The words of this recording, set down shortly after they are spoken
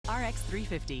Text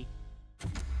 350.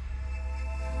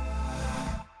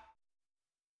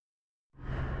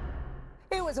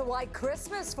 It was a white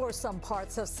Christmas for some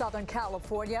parts of Southern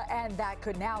California, and that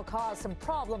could now cause some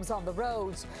problems on the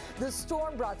roads. The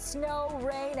storm brought snow,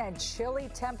 rain, and chilly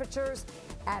temperatures,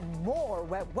 and more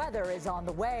wet weather is on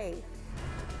the way.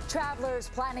 Travelers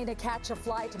planning to catch a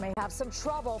flight may have some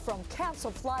trouble, from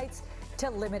canceled flights to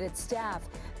limited staff.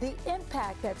 The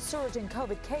impact that surge in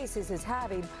COVID cases is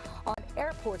having on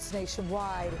airports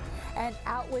nationwide. And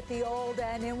out with the old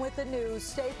and in with the new,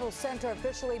 Staples Center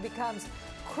officially becomes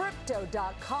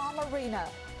Crypto.com Arena.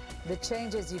 The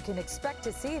changes you can expect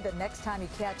to see the next time you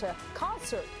catch a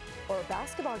concert or a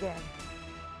basketball game.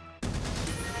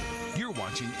 You're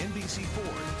watching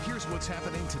NBC4. Here's what's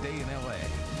happening today in LA.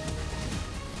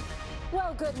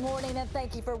 Well, good morning, and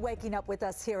thank you for waking up with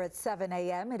us here at 7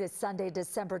 a.m. It is Sunday,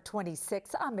 December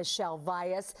 26th. I'm Michelle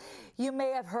Vias. You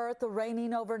may have heard the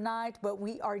raining overnight, but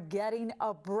we are getting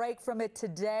a break from it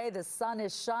today. The sun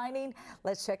is shining.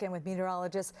 Let's check in with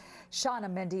meteorologist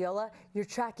Shauna Mendiola. You're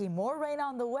tracking more rain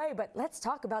on the way, but let's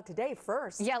talk about today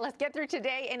first. Yeah, let's get through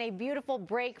today in a beautiful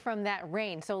break from that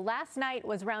rain. So last night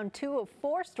was round 2 of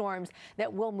 4 storms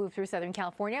that will move through Southern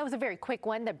California. It was a very quick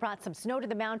one that brought some snow to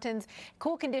the mountains,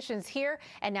 cool conditions here,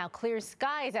 and now clear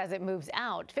skies as it moves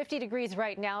out. 50 degrees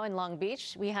right now in Long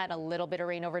Beach. We had a little bit of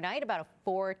rain overnight, about a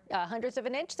 4/100th of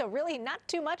an inch, so really not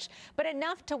too much, but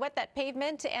enough to wet that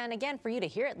pavement, and again for you to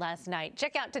hear it last night.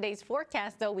 Check out today's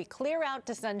forecast, though. We clear out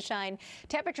to sunshine.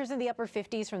 Temperatures in the upper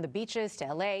 50s from the beaches to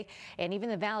LA, and even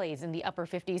the valleys in the upper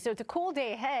 50s. So it's a cool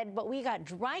day ahead, but we got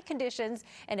dry conditions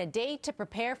and a day to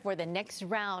prepare for the next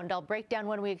round. I'll break down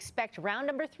when we expect round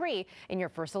number 3 in your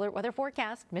First Alert weather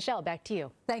forecast. Michelle, back to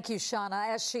you. Thank you, Shauna.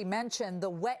 As she mentioned, the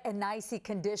wet and icy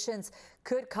conditions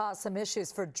could cause some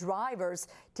issues for drivers.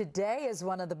 Today is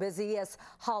one of the busiest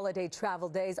holiday travel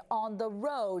days on the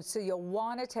road, so you'll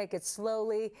want to take it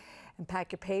slowly and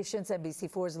pack your patience.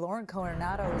 NBC4's Lauren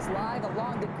Coronado is live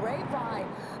along the Grapevine.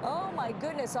 Oh my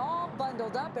goodness, all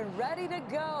bundled up and ready to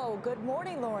go. Good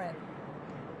morning, Lauren.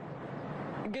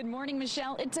 Good morning,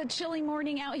 Michelle. It's a chilly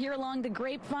morning out here along the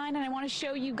Grapevine, and I want to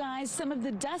show you guys some of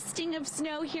the dusting of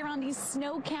snow here on these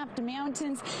snow-capped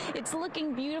mountains. It's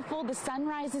looking beautiful. The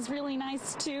sunrise is really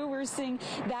nice, too. We're seeing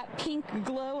that pink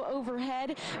glow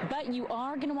overhead, but you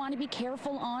are going to want to be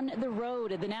careful on the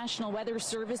road. The National Weather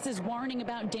Service is warning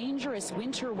about dangerous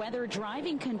winter weather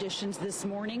driving conditions this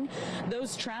morning.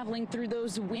 Those traveling through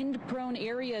those wind-prone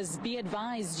areas, be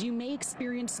advised you may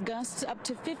experience gusts up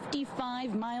to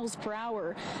 55 miles per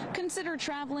hour. Consider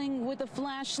traveling with a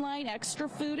flashlight, extra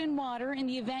food and water in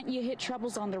the event you hit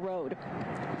troubles on the road.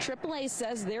 AAA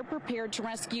says they're prepared to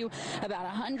rescue about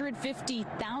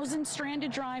 150,000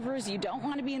 stranded drivers. You don't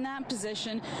want to be in that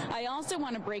position. I also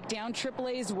want to break down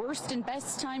AAA's worst and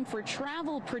best time for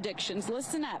travel predictions.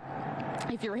 Listen up.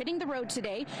 If you're hitting the road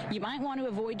today, you might want to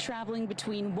avoid traveling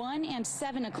between 1 and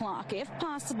 7 o'clock. If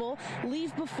possible,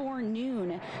 leave before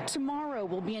noon. Tomorrow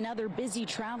will be another busy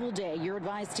travel day. You're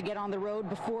advised to get on the road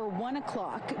before 1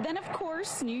 o'clock. Then, of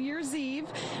course, New Year's Eve.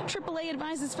 AAA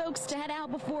advises folks to head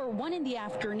out before 1 in the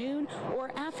afternoon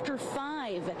or after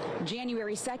 5.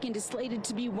 January 2nd is slated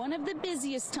to be one of the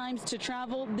busiest times to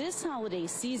travel this holiday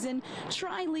season.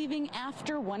 Try leaving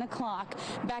after 1 o'clock.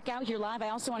 Back out here live, I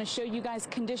also want to show you guys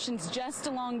conditions just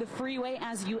along the freeway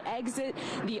as you exit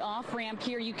the off-ramp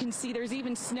here. You can see there's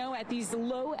even snow at these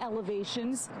low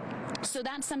elevations. So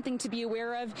that's something to be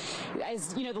aware of.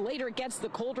 As you know, the later it gets, the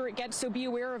colder it gets. So be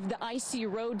aware of the icy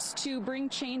roads too. Bring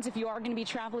chains if you are going to be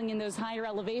traveling in those higher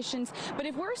elevations. But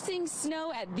if we're seeing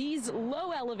snow at these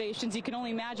low elevations, you can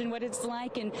only imagine what it's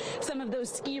like in some of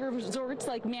those ski resorts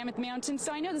like Mammoth Mountain.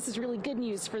 So I know this is really good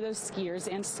news for those skiers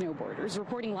and snowboarders.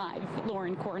 Reporting live,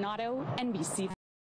 Lauren Coronado, NBC.